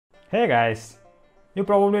Hey guys, you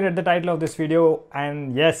probably read the title of this video,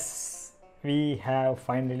 and yes, we have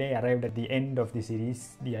finally arrived at the end of the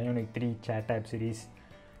series, the Ionic 3 chat type series.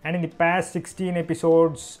 And in the past 16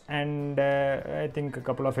 episodes, and I think a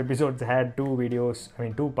couple of episodes had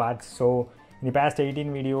two parts. So in the past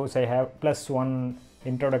 18 videos, I have plus one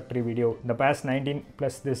introductory video. In the past 19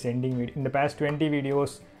 plus this ending video. In the past 20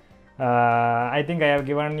 videos, I think I have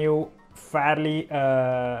given you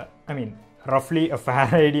roughly a fair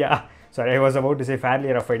idea. Sorry, I was about to say fairly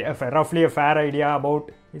rough idea. Roughly a fair idea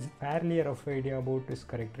about. Is fairly a rough idea about is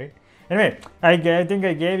correct, right? Anyway, I think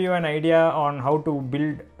I gave you an idea on how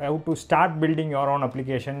to start building your own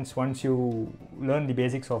applications once you learn the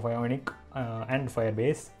basics of Ionic and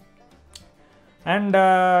Firebase. And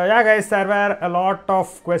yeah, guys, there were a lot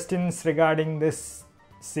of questions regarding this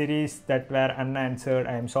series that were unanswered.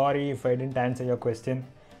 I am sorry if I didn't answer your question.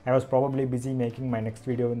 I was probably busy making my next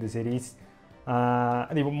video in the series.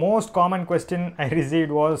 The most common question I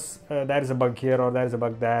received was there is a bug here or there is a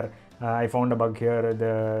bug there. I found a bug here,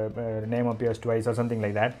 the name appears twice or something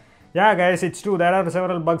like that. Yeah guys, it's true, there are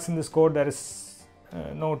several bugs in this code. There is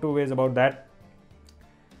no two ways about that.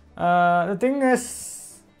 The thing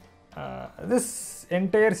is, this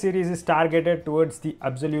entire series is targeted towards the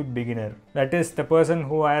absolute beginner. That is the person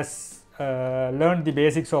who has learned the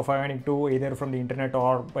basics of Ionic 2 either from the internet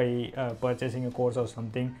or by purchasing a course or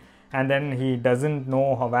something, and then he doesn't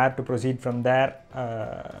know where to proceed from there.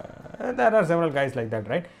 There are several guys like that,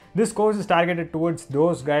 right? This course is targeted towards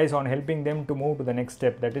those guys on helping them to move to the next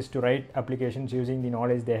step, that is to write applications using the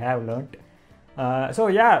knowledge they have learnt. So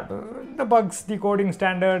yeah, the bugs, the coding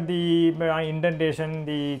standard, the indentation,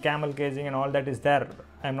 the camel casing and all that is there.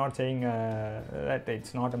 I'm not saying that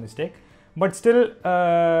it's not a mistake, but still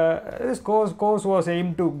this course was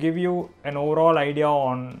aimed to give you an overall idea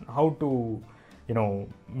on how to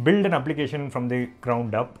build an application from the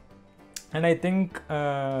ground up. And I think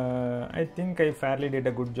I fairly did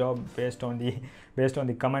a good job based on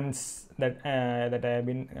the comments that I have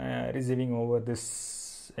been receiving over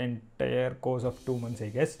this entire course of 2 months, I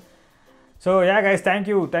guess. So yeah guys, thank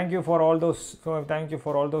you for all those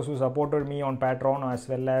who supported me on Patreon, as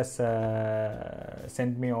well as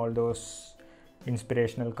sent me all those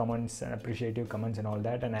inspirational comments and appreciative comments and all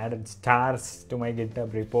that, and added stars to my GitHub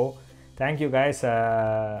repo. Thank you guys.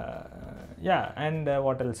 Yeah, and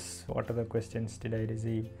what else? What other questions did I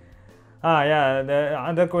receive? Yeah, the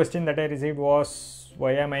other question that I received was,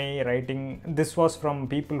 why am I writing? This was from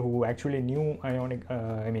people who actually knew Ionic,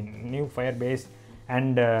 knew Firebase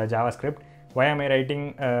and JavaScript. Why am I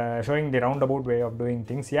writing, showing the roundabout way of doing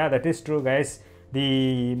things? Yeah, that is true, guys.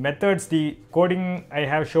 The methods, the coding I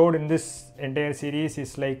have showed in this entire series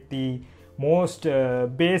is like the most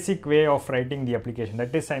basic way of writing the application.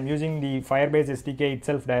 That is, I'm using the Firebase SDK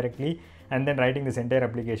itself directly and then writing this entire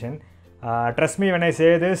application. Trust me when I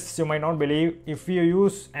say this, you might not believe. If you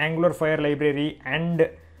use Angular Fire library and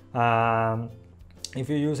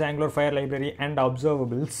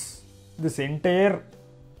observables, this entire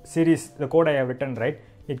series, the code I have written, right,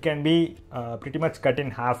 it can be pretty much cut in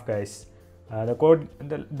half, guys.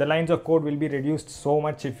 The lines of code will be reduced so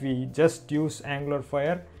much if we just use Angular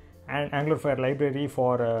Fire and Angular Fire library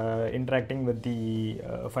for interacting with the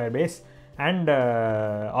Firebase, and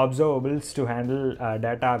observables to handle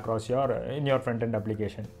data across in your front-end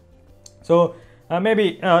application. So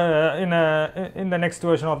maybe in the next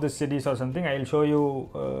version of this series or something, I'll show you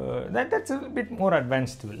that's a bit more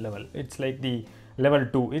advanced level. It's like the level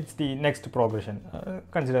 2. It's the next progression.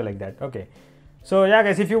 Consider like that. Okay. So yeah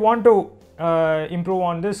guys, if you want to improve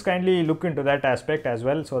on this, kindly look into that aspect as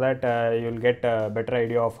well, so that you'll get a better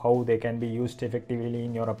idea of how they can be used effectively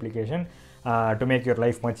in your application to make your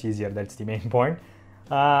life much easier. That's the main point.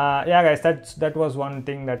 Yeah guys, that was one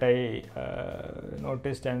thing that I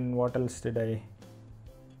noticed. And what else did I...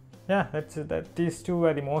 Yeah, these two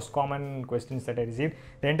are the most common questions that I received.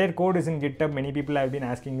 The entire code is in GitHub. Many people have been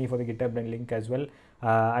asking me for the GitHub link as well.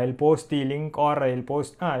 I'll post the link, or I'll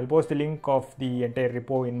post the link of the entire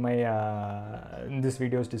repo in my in this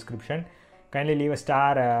video's description. Kindly leave a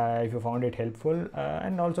star if you found it helpful,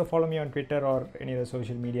 and also follow me on Twitter or any other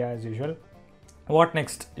social media as usual. What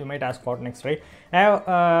next? You might ask, what next, right? I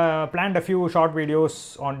have planned a few short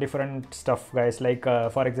videos on different stuff, guys. Like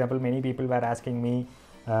for example, many people were asking me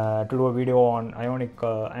to do a video on Ionic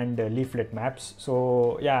and leaflet maps.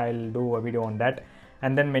 So yeah, I'll do a video on that.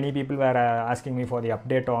 And then many people were asking me for the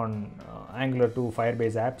update on Angular 2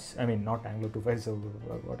 Firebase apps. I mean, not Angular 2 Firebase,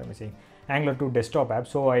 what am I saying? Angular 2 desktop apps.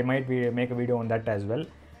 So I might make a video on that as well.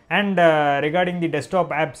 And regarding the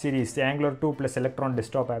desktop app series, the Angular 2 plus Electron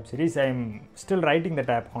desktop app series, I'm still writing that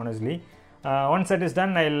app, honestly. Once that is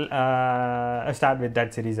done, I'll start with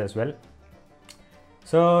that series as well.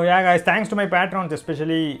 So yeah guys, thanks to my patrons,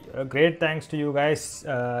 especially great thanks to you guys.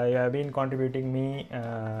 You have been contributing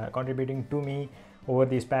to me over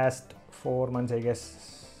these past 4 months, I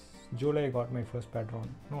guess. July I got my first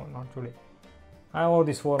patron. No, not July. Oh,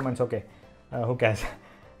 these 4 months. Okay, who cares?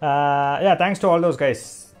 Yeah, thanks to all those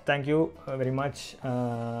guys. Thank you very much.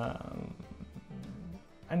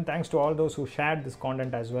 And thanks to all those who shared this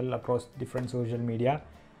content as well across different social media.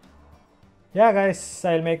 Yeah guys,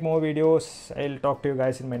 I'll make more videos. I'll talk to you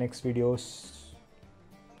guys in my next videos.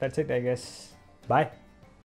 That's it, I guess. Bye.